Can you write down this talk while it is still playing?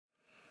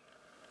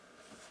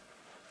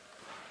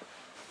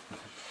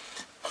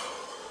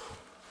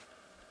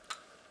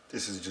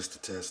This is just a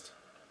test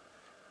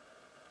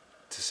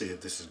to see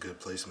if this is good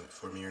placement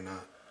for me or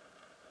not.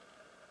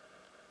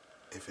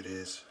 If it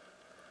is,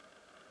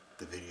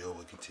 the video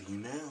will continue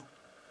now.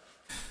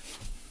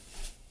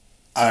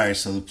 Alright,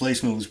 so the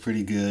placement was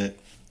pretty good.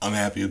 I'm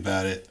happy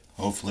about it.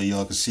 Hopefully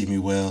y'all can see me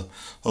well.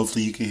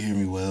 Hopefully you can hear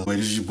me well. Wait,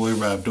 this is your boy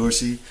Rob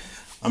Dorsey.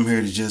 I'm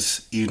here to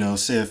just,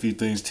 say a few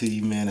things to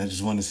you, man. I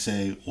just want to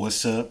say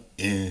what's up,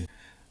 and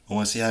I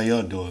want to see how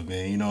y'all doing,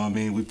 man. You know what I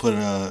mean? We put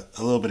a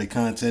little bit of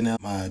content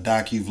out. My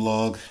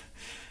docu-vlog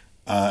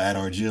at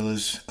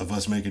Argilla's of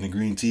us making a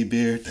green tea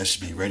beer. That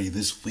should be ready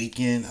this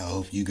weekend. I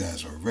hope you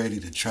guys are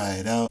ready to try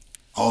it out.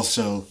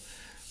 Also,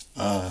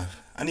 I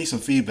need some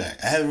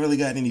feedback. I haven't really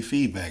gotten any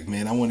feedback,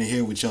 man. I want to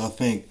hear what y'all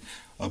think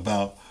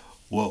about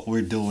what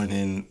we're doing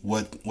and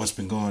what's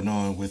been going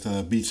on with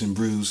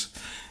BeatsNBrews.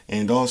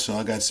 And also,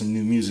 I got some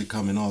new music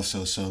coming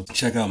also. So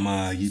check out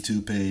my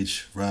YouTube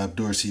page, Rob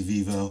Dorsey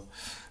Vivo.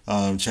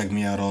 Check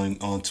me out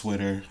on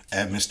Twitter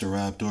at Mr.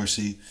 Rob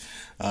Dorsey.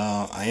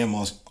 I am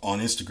on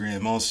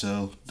Instagram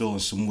also doing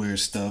some weird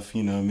stuff,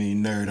 you know what I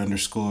mean? Nerd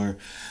underscore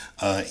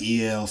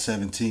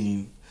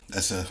EL17.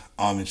 That's a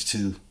homage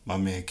to my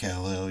man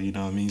Kal-El, you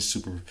know what I mean?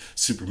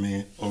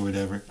 Superman or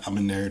whatever. I'm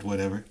a nerd,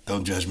 whatever.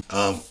 Don't judge me.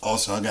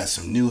 Also, I got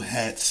some new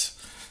hats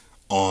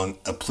on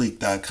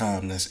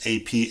applique.com. That's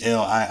APLIIQ.com.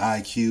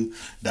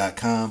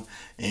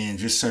 And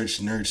just search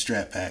Nerd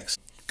Strap Packs.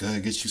 Go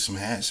ahead, get you some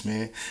hats,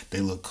 man. They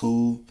look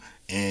cool,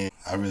 and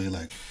I really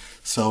like it.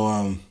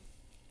 So,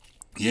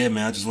 yeah,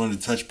 man, I just wanted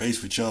to touch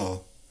base with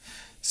y'all.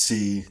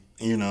 See,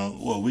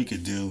 what we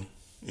could do,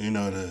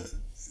 to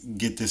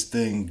get this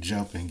thing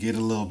jumping, get a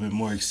little bit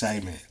more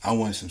excitement. I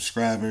want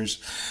subscribers,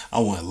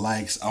 I want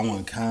likes, I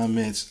want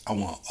comments, I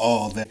want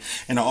all that.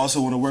 And I also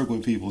want to work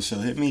with people, so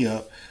hit me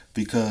up,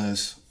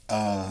 because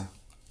I,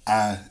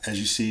 as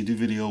you see, do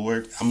video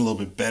work. I'm a little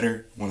bit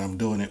better when I'm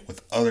doing it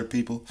with other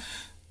people.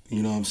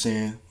 You know what I'm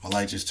saying? My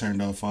light just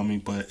turned off on me,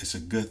 but it's a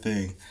good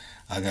thing.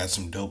 I got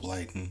some dope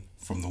lighting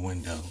from the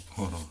window.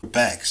 Hold on. We're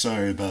back.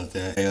 Sorry about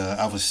that.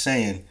 I was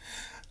saying,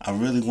 I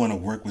really want to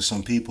work with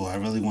some people. I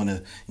really want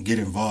to get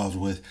involved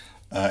with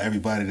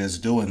everybody that's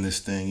doing this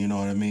thing. You know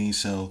what I mean?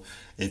 So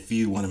if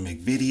you want to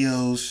make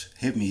videos,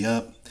 hit me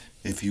up.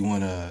 If you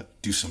want to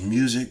do some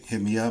music,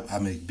 hit me up. I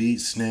make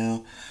beats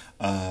now.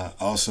 I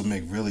also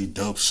make really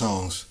dope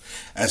songs.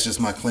 That's just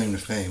my claim to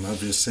fame. I'll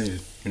just say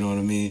it. You know what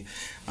I mean?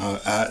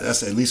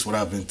 That's at least what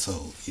I've been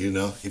told.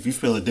 If you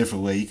feel a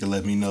different way, you can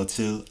let me know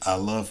too. I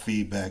love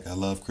feedback. I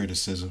love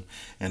criticism.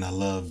 And I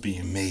love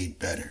being made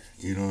better.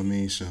 You know what I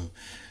mean? So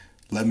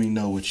let me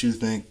know what you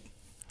think.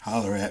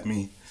 Holler at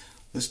me.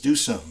 Let's do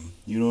something.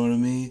 You know what I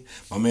mean?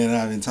 My man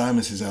Ivan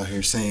Thomas is out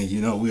here saying,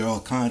 we're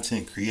all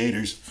content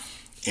creators.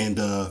 And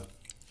I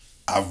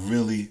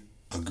really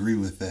agree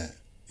with that.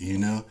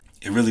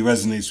 It really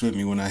resonates with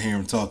me when I hear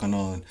him talking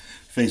on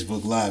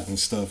Facebook Live and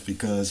stuff,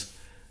 because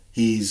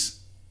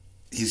he's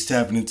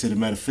tapping into the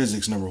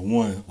metaphysics, number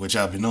one, which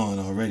I've been on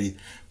already,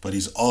 but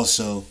he's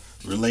also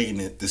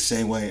relating it the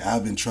same way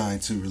I've been trying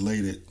to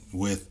relate it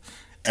with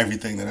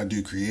everything that I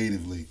do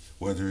creatively,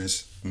 whether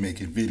it's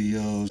making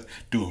videos,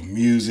 doing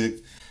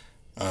music,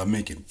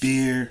 making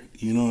beer,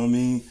 you know what I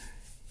mean?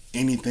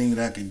 Anything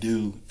that I could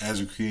do as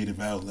a creative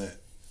outlet,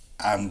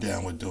 I'm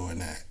down with doing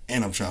that.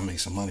 And I'm trying to make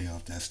some money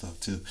off that stuff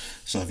too.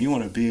 So if you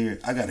want a beer,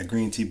 I got a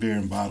green tea beer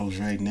in bottles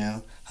right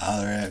now.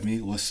 Holler at me.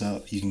 What's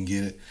up? You can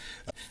get it.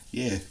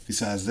 Yeah,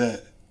 besides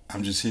that,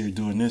 I'm just here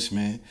doing this,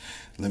 man.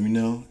 Let me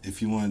know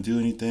if you want to do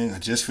anything. I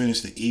just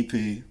finished the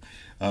EP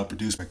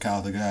produced by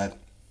Kyle the God.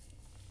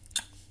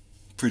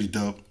 Pretty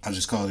dope. I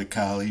just called it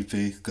Kyle EP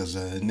because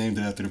I named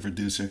it after the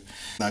producer.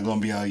 Not going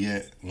to be out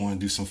yet. I want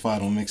to do some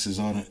final mixes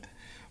on it.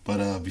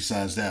 But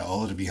besides that,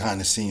 all of the behind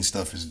the scenes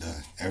stuff is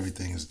done.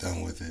 Everything is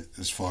done with it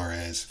as far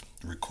as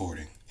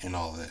recording and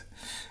all that.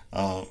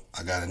 I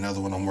got another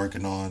one I'm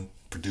working on,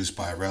 produced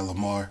by Rel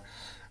Lamar.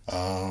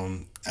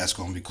 That's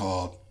going to be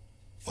called,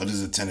 what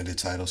is the tentative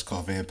title? It's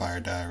called Vampire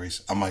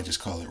Diaries. I might just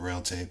call it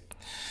Rail Tape,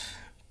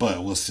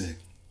 but we'll see.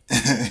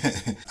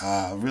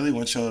 I really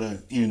want y'all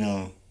to,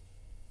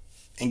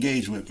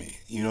 engage with me.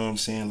 You know what I'm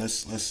saying?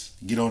 Let's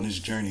get on this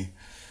journey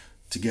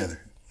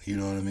together. You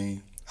know what I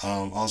mean?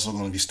 I'm also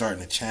going to be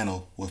starting a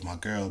channel with my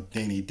girl,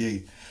 Danny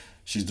D.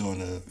 She's doing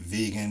a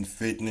vegan,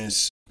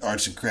 fitness,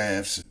 arts and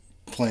crafts,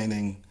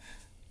 planning,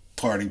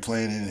 party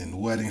planning,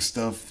 and wedding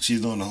stuff.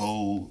 She's doing a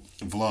whole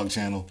vlog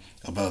channel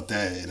about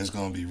that, and it's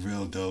going to be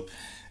real dope.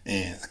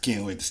 And I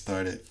can't wait to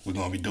start it. We're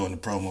going to be doing the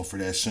promo for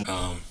that soon.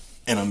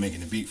 And I'm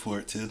making a beat for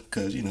it too,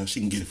 because,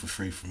 she can get it for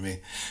free from me.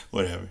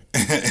 Whatever.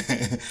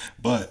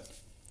 But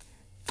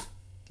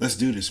let's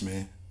do this,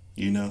 man.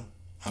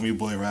 I'm your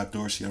boy Rob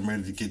Dorsey. I'm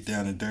ready to get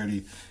down and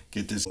dirty,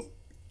 get this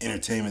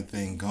entertainment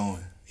thing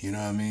going. You know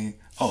what I mean?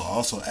 Oh, I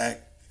also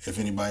act. If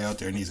anybody out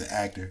there needs an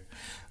actor,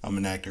 I'm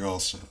an actor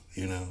also.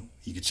 You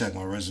can check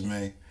my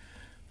resume.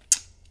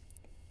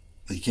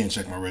 You can't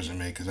check my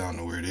resume because I don't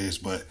know where it is.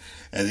 But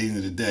at the end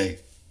of the day,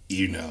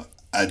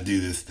 I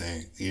do this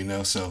thing.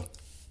 So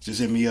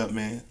just hit me up,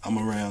 man. I'm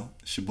around.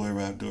 It's your boy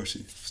Rob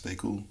Dorsey. Stay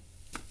cool.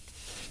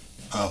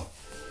 Oh,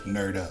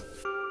 nerd up.